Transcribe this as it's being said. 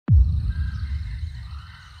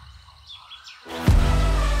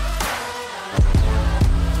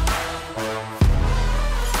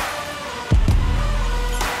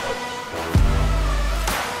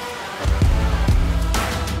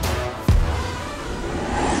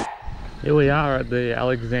Here we are at the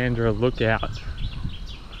Alexandra Lookout.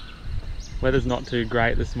 Weather's not too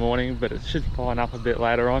great this morning, but it should fine up a bit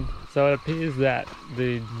later on. So it appears that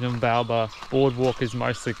the Jumbalba boardwalk is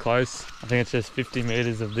mostly close. I think it's just 50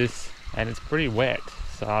 meters of this, and it's pretty wet.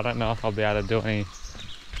 So I don't know if I'll be able to do any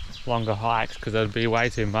longer hikes because it would be way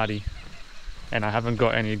too muddy. And I haven't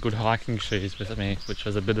got any good hiking shoes with me, which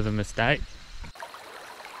was a bit of a mistake.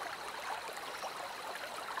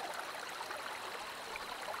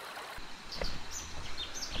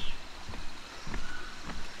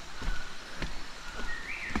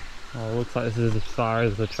 Oh, looks like this is as far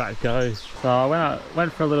as the track goes. So I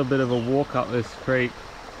went for a little bit of a walk up this creek.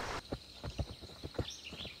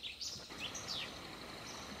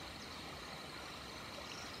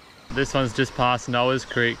 This one's just past Noah's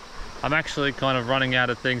Creek. I'm actually kind of running out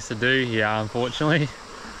of things to do here, unfortunately.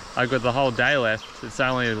 I've got the whole day left. It's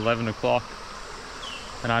only 11 o'clock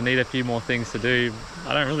and I need a few more things to do.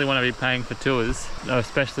 I don't really want to be paying for tours,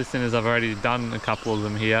 especially since I've already done a couple of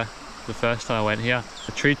them here the first time I went here.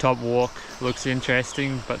 The treetop walk looks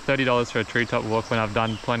interesting, but $30 for a treetop walk when I've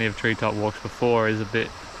done plenty of treetop walks before is a bit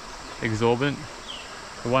exorbitant.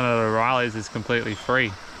 The one at O'Reilly's is completely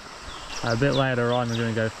free. A bit later on, I'm going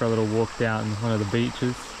to go for a little walk down one of the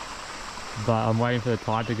beaches, but I'm waiting for the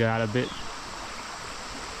tide to go out a bit.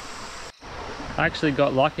 I actually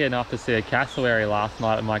got lucky enough to see a cassowary last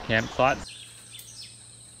night at my campsite.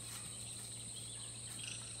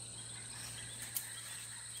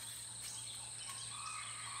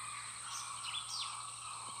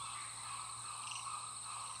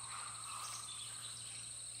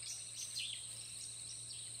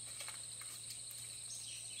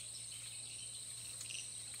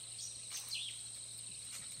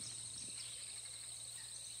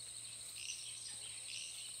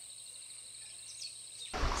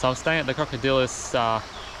 So I'm staying at the Crocodilis.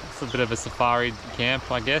 It's a bit of a safari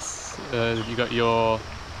camp, I guess. You got your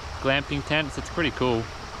glamping tents. It's pretty cool.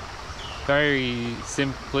 Very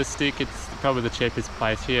simplistic. It's probably the cheapest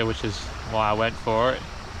place here, which is why I went for it.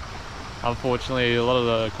 Unfortunately, a lot of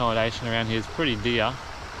the accommodation around here is pretty dear.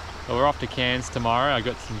 But we're off to Cairns tomorrow. I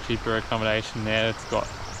got some cheaper accommodation there. It's got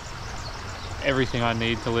everything I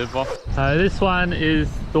need to live off. This one is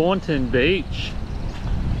Thornton Beach.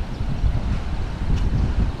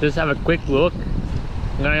 Just have a quick look.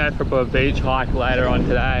 I'm gonna go for a beach hike later on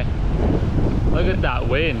today. Look at that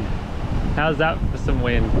wind. How's that for some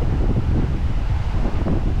wind?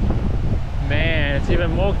 Man, it's even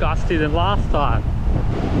more gusty than last time.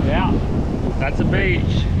 Yeah, that's a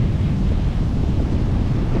beach.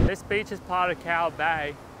 This beach is part of Cow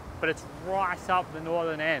Bay, but it's right up the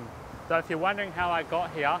northern end. So if you're wondering how I got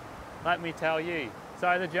here, let me tell you.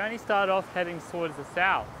 So the journey started off heading towards the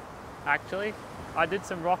south, actually. I did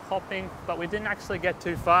some rock hopping, but we didn't actually get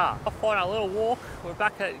too far. Off on a little walk, we're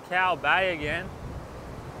back at Cow Bay again.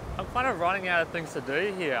 I'm kind of running out of things to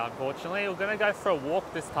do here, unfortunately. We're gonna go for a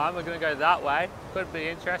walk this time. We're gonna go that way. Could be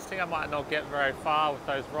interesting. I might not get very far with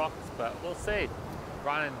those rocks, but we'll see.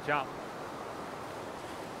 Run and jump.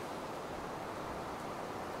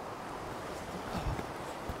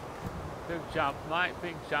 Big jump, mate,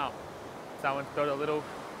 big jump. Someone's got a little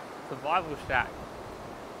survival shack.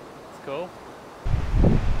 It's cool.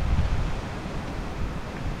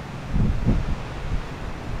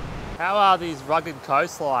 How are these rugged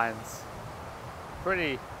coastlines?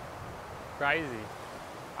 Pretty crazy.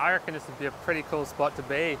 I reckon this would be a pretty cool spot to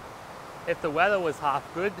be if the weather was half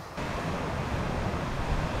good.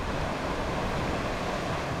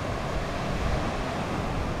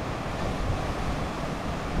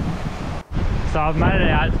 So I've made it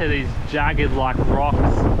out to these jagged like rocks.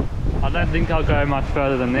 I don't think I'll go much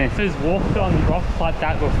further than this. I've walked on rocks like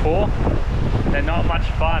that before. They're not much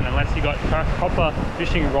fun unless you got proper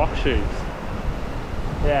fishing rock shoes.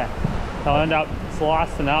 Yeah, I'll end up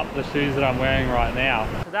slicing up the shoes that I'm wearing right now.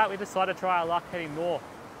 For that, we decided to try our luck heading north,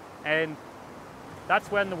 and that's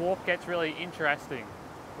when the walk gets really interesting.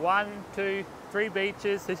 1, 2, 3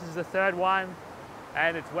 beaches. This is the third one,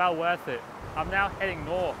 and it's well worth it. I'm now heading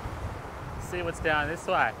north to see what's down this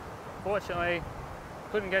way. Fortunately,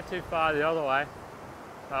 couldn't get too far the other way,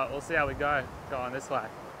 but we'll see how we go going this way.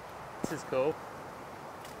 This is cool.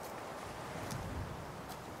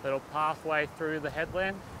 Little pathway through the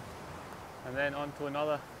headland and then onto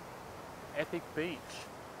another epic beach.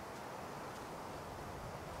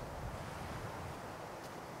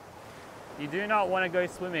 You do not want to go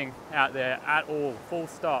swimming out there at all, full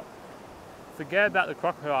stop. Forget about the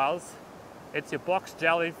crocodiles. It's your box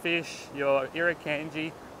jellyfish, your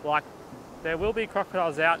irukandji. Like, there will be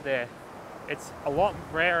crocodiles out there. It's a lot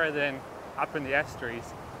rarer than up in the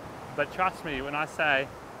estuaries. But trust me when I say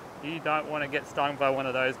You don't want to get stung by one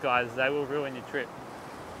of those guys. They will ruin your trip.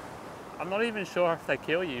 I'm not even sure if they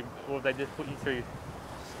kill you or if they just put you through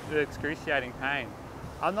excruciating pain.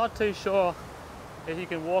 I'm not too sure if you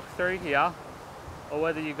can walk through here or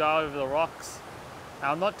whether you go over the rocks.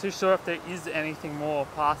 I'm not too sure if there is anything more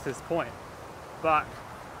past this point, but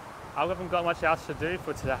I haven't got much else to do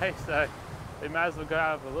for today, so we may as well go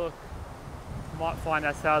have a look. Might find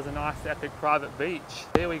ourselves a nice epic private beach.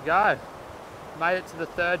 Here we go. Made it to the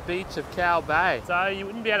third beach of Cow Bay. So you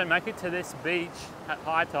wouldn't be able to make it to this beach at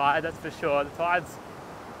high tide, that's for sure. The tide's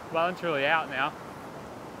well and truly out now.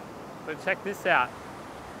 But check this out,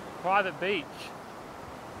 private beach.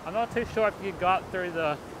 I'm not too sure if you can go up through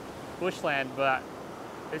the bushland, but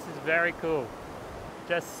this is very cool.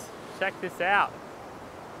 Just check this out.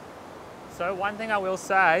 So one thing I will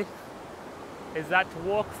say is that to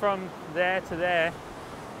walk from there to there,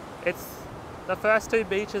 the first two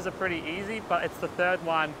beaches are pretty easy, but it's the third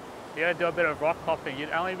one, you gotta do a bit of rock hopping.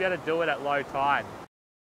 You'd only be able to do it at low tide.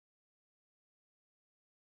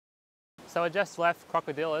 So I just left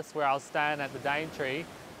Crocodilis, where I was staying at the Daintree,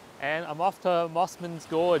 and I'm off to Mossman's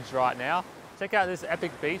Gorge right now. Check out this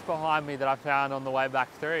epic beach behind me that I found on the way back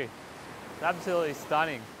through. It's absolutely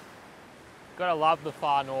stunning. Gotta love the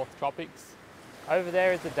far north tropics. Over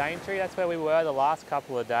there is the Daintree, that's where we were the last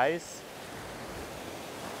couple of days.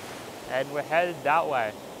 And we're headed that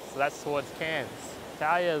way, so that's towards Cairns.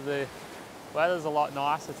 Tell you, the weather's a lot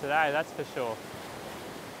nicer today, that's for sure.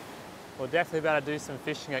 We'll definitely be able to do some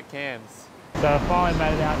fishing at Cairns. So I finally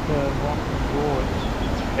made it out to Mossman's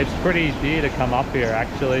Gorge. It's pretty dear to come up here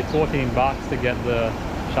actually, 14 bucks to get the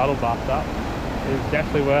shuttle bus up. It's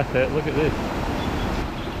definitely worth it, look at this.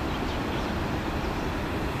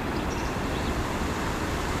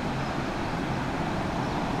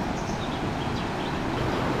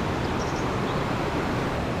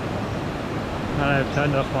 I've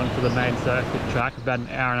turned off onto the main circuit track, about an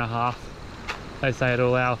hour and a half. They say it'll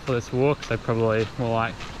allow for this walk, so probably more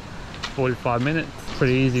like 45 minutes.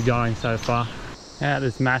 Pretty easy going so far. Out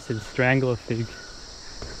this massive strangler fig.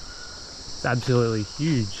 It's absolutely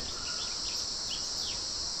huge.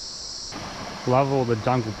 Love all the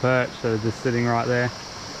jungle perch that are just sitting right there.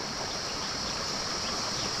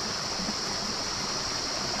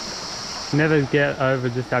 Never get over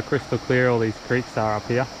just how crystal clear all these creeks are up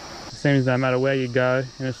here. It seems no matter where you go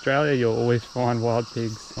in Australia, you'll always find wild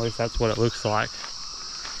pigs. At least that's what it looks like.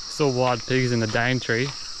 Saw wild pigs in the Daintree,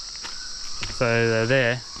 so they're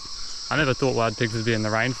there. I never thought wild pigs would be in the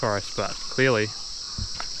rainforest, but clearly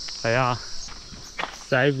they are.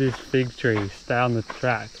 Save this fig tree, stay on the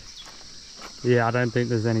track. Yeah, I don't think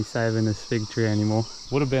there's any saving this fig tree anymore.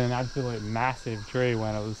 Would have been an absolute massive tree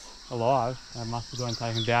when it was alive. It must have gotten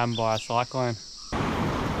taken down by a cyclone.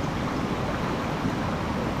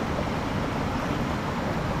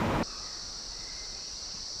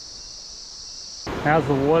 How's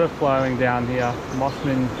the water flowing down here?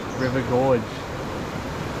 Mossman River Gorge.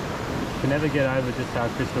 You can never get over just how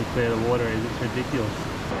crystal clear the water is, it's ridiculous.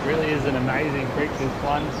 It really is an amazing creek, this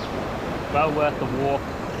one. Well worth the walk.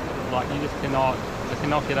 Like you cannot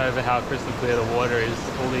get over how crystal clear the water is.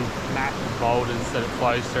 All these massive boulders that it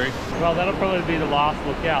flows through. Well, that'll probably be the last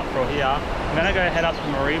lookout for here. I'm gonna go head up to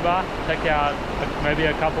Mariba, check out maybe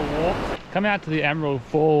a couple walks. Come out to the Emerald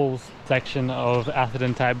Falls section of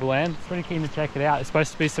Atherton Tableland. Pretty keen to check it out. There's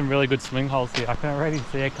supposed to be some really good swing holes here. I can already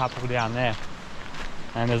see a couple down there.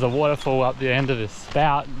 And there's a waterfall up the end of this.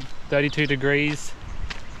 About 32 degrees,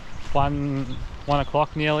 1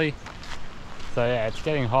 o'clock nearly. So yeah, it's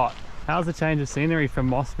getting hot. How's the change of scenery from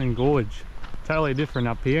Mossman Gorge? Totally different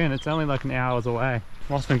up here, and it's only like an hour's away.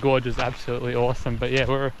 Mossman Gorge is absolutely awesome, but yeah,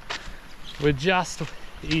 we're just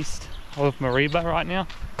east of Mariba right now.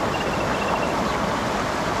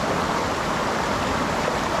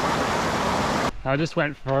 I just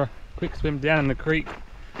went for a quick swim down in the creek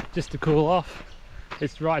just to cool off.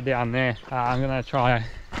 It's right down there. I'm gonna try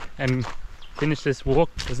and finish this walk.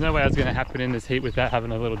 There's no way I was gonna happen in this heat without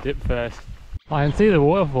having a little dip first. I can see the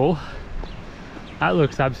waterfall. That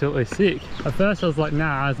looks absolutely sick. At first I was like,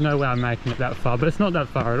 nah, there's no way I'm making it that far, but it's not that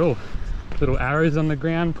far at all. Little arrows on the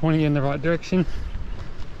ground pointing in the right direction.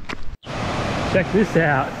 Check this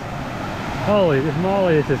out. Holy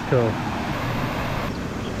moly, this is cool.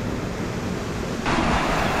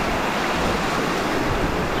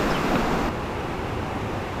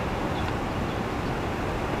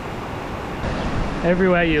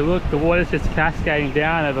 Everywhere you look, the water's just cascading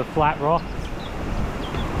down over flat rocks.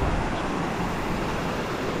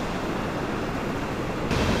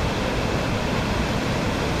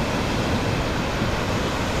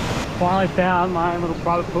 Finally found my own little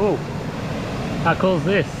private pool. How cool is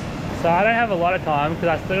this? So I don't have a lot of time because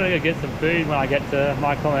I still gotta go get some food when I get to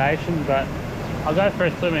my accommodation, but I'll go for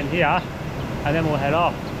a swim in here and then we'll head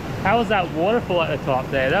off. How was that waterfall at the top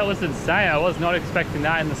there? That was insane. I was not expecting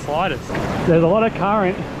that in the slightest. There's a lot of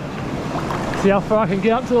current. See how far I can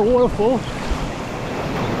get up to the waterfall.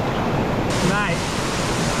 Mate,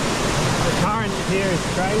 the current here is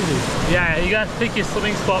crazy. Yeah, you gotta pick your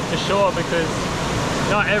swimming spot for sure because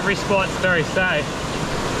not every spot's very safe.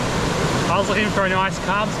 I was looking for a nice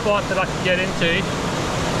calm spot that I could get into,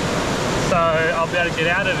 so I'll be able to get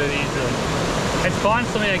out of it easily. It's fine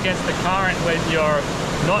swimming against the current when you're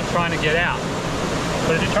not trying to get out.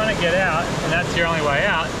 But if you're trying to get out and that's your only way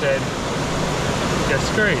out, then you're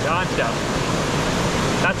screwed, aren't you?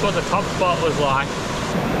 That's what the top spot was like.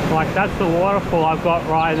 Like that's the waterfall I've got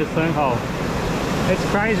right in the swimming hole. It's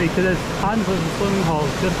crazy because there's tons of swimming holes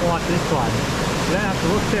just like this one. You don't have to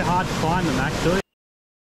look too hard to find them actually.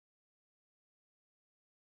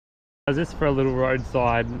 Just for a little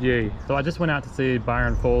roadside view. So I just went out to see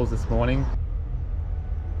Byron Falls this morning.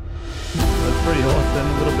 It was pretty awesome,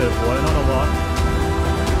 a little bit of water, not a lot.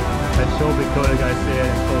 It'd sure be cool to go see it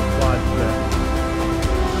in full floods, but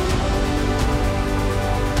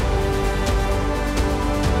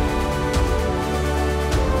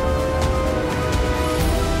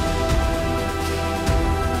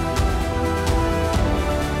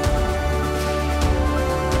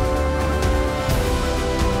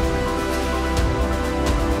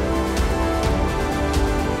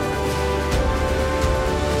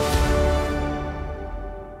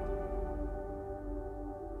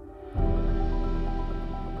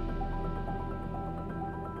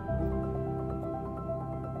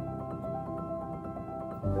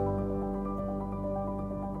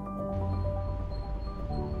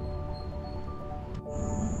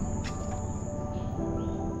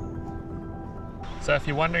so if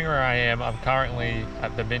you're wondering where I am, I'm currently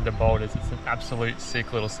at the Binda Boulders. It's an absolute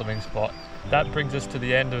sick little swimming spot. That brings us to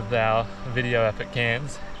the end of our video up at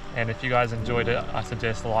Cairns. And if you guys enjoyed it, I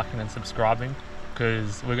suggest liking and subscribing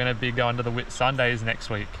because we're going to be going to the Whit Sundays next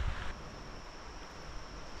week.